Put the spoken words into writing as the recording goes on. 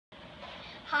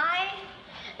Hi,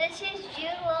 this is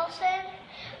Jude Wilson.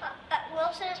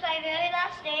 Wilson is my very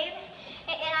last name,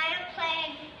 and I am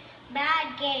playing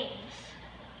bad games.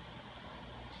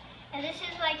 And this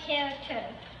is my character.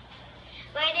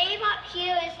 My name up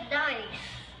here is Nice.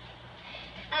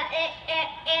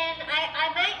 And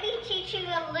I might be teaching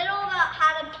a little about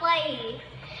how to play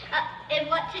and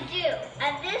what to do.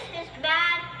 And this is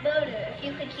Bad Motor, if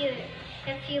you could hear it.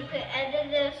 And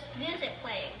then there's music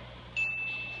playing.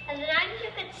 And then as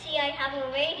you can see, I have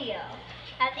a radio.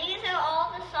 And these are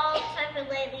all the songs I've been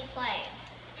lately playing.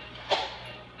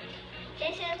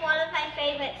 This is one of my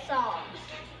favorite songs.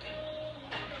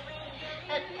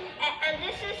 And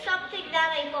this is something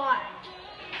that I bought.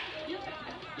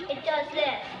 It does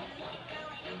this.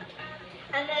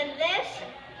 And then this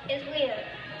is weird.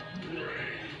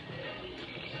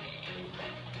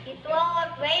 You throw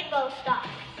up rainbow stuff.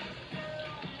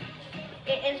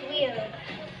 It is weird.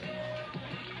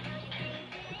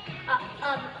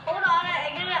 Hold on,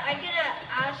 I'm gonna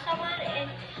ask someone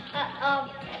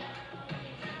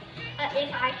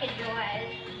if I can join.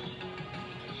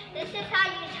 This is how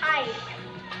you type.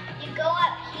 You go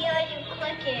up here and you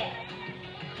click it.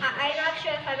 I'm not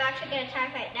sure if I'm actually gonna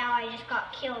type right now. I just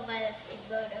got killed by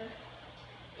the motor.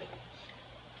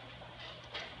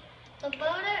 The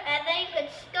motor, and then you can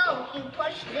scope. You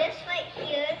push this right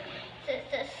here.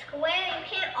 It's a square. You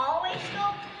can't always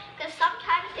scope because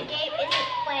sometimes the game isn't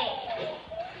played.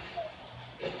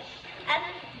 And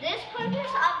this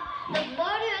purpose of the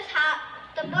motor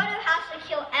has to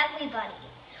kill everybody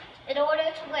in order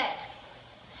to win.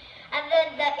 And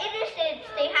then the innocents,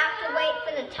 they have to wait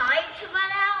for the time to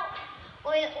run out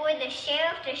or the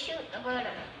sheriff to shoot the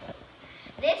murderer.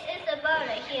 This is the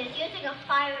murderer. He is using a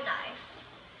fire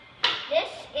knife.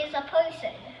 This is a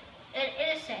person, an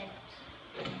innocent.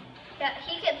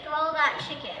 He can throw that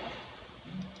chicken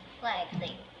leg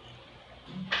thing.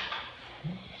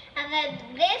 And then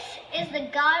this is the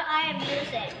gun I am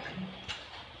using.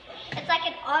 It's like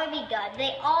an army gun.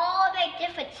 They all make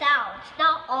different sounds.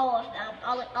 Not all of them.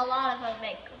 A lot of them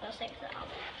make the same sound.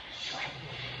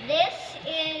 This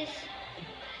is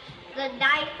the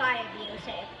knife I am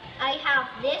using. I have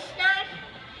this knife,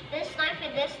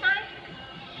 and this knife,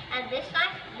 and this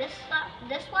knife,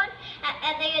 this one,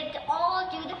 and they all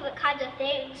do different kinds of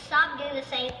things. Some do the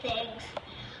same things,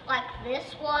 like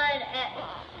this one,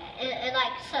 and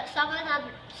like some of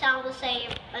them sound the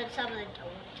same, and some of them don't.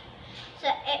 So,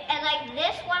 and like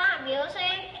this one I'm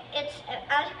using, it's,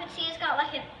 as you can see, it's got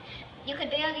like you can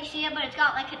barely see it, but it's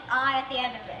got like an eye at the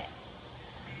end of it.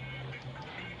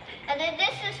 And then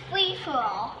this is free for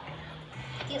all.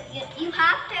 You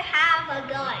have to have a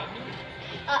gun.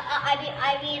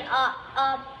 I mean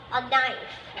a knife.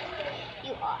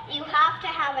 You have to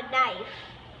have a knife.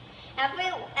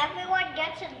 Everyone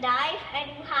gets a knife, and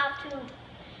you have to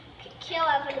kill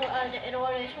everyone in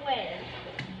order to win.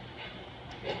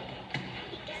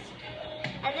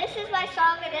 And this is my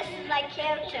song, and this is my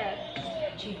character.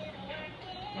 Jude.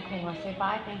 Okay, you want to say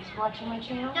bye? Thanks for watching my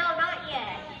channel? No, not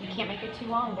yet. You can't make it too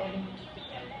long, baby.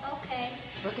 Okay.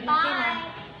 Look at the Bye.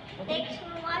 camera. Thanks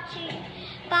for watching.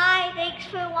 Bye. Thanks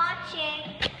for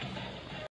watching.